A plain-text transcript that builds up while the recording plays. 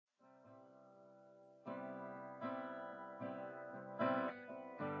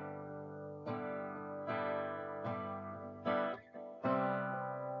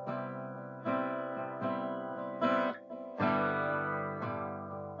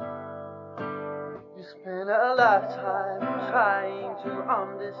Spent a lifetime trying to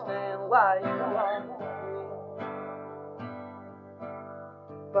understand why you are free,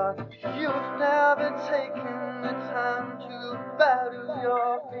 but you've never taken the time to battle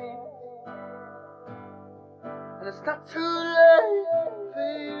your feet. And it's not too late for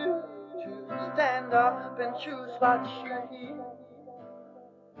you to stand up and choose what you hear.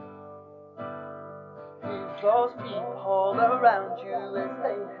 Hear those people around you as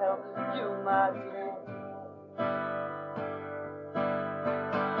they help you, my dear.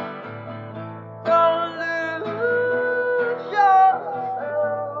 Don't lose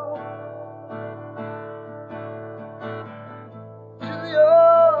yourself to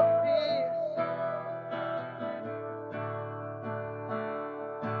your peace,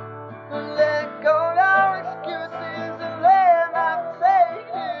 and let go of excuses and let not take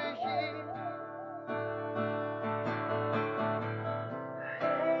you here.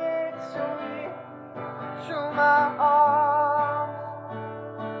 It's me to my arms.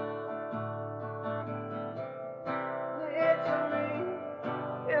 It's me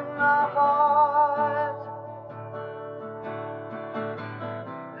in my heart.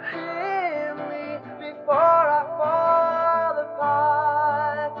 Hear me before I fall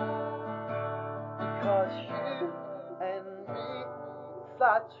apart. Because you and me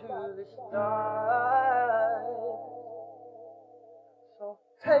fly to the stars. So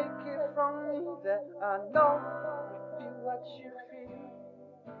take it from me that I know you feel what you feel.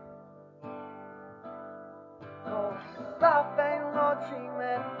 'Cause life ain't no dream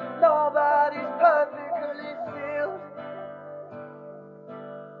and nobody's perfectly sealed.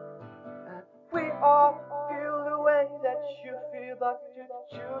 And we all feel the way that you feel, but you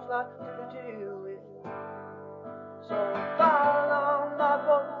choose not to deal with. So follow my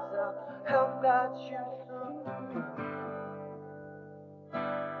voice, I'll help guide you through.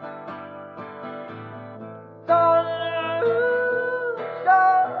 Don't lose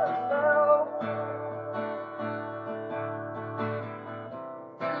yourself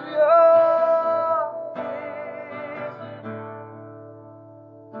to your peace.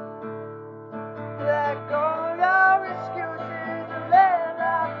 Let go your excuses and let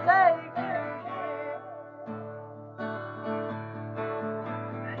not take you here.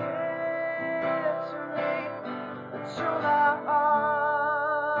 Here to me, to my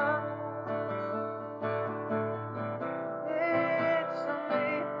arms. It's me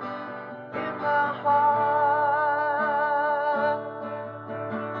in my heart.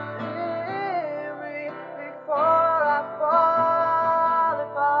 Hear me before I fall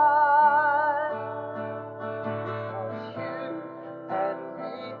apart. Because you and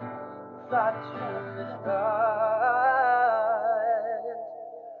me fly to the stars.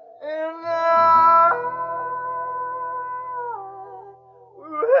 And I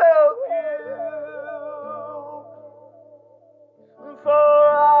will help you. For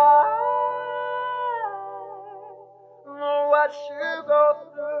I know what you're going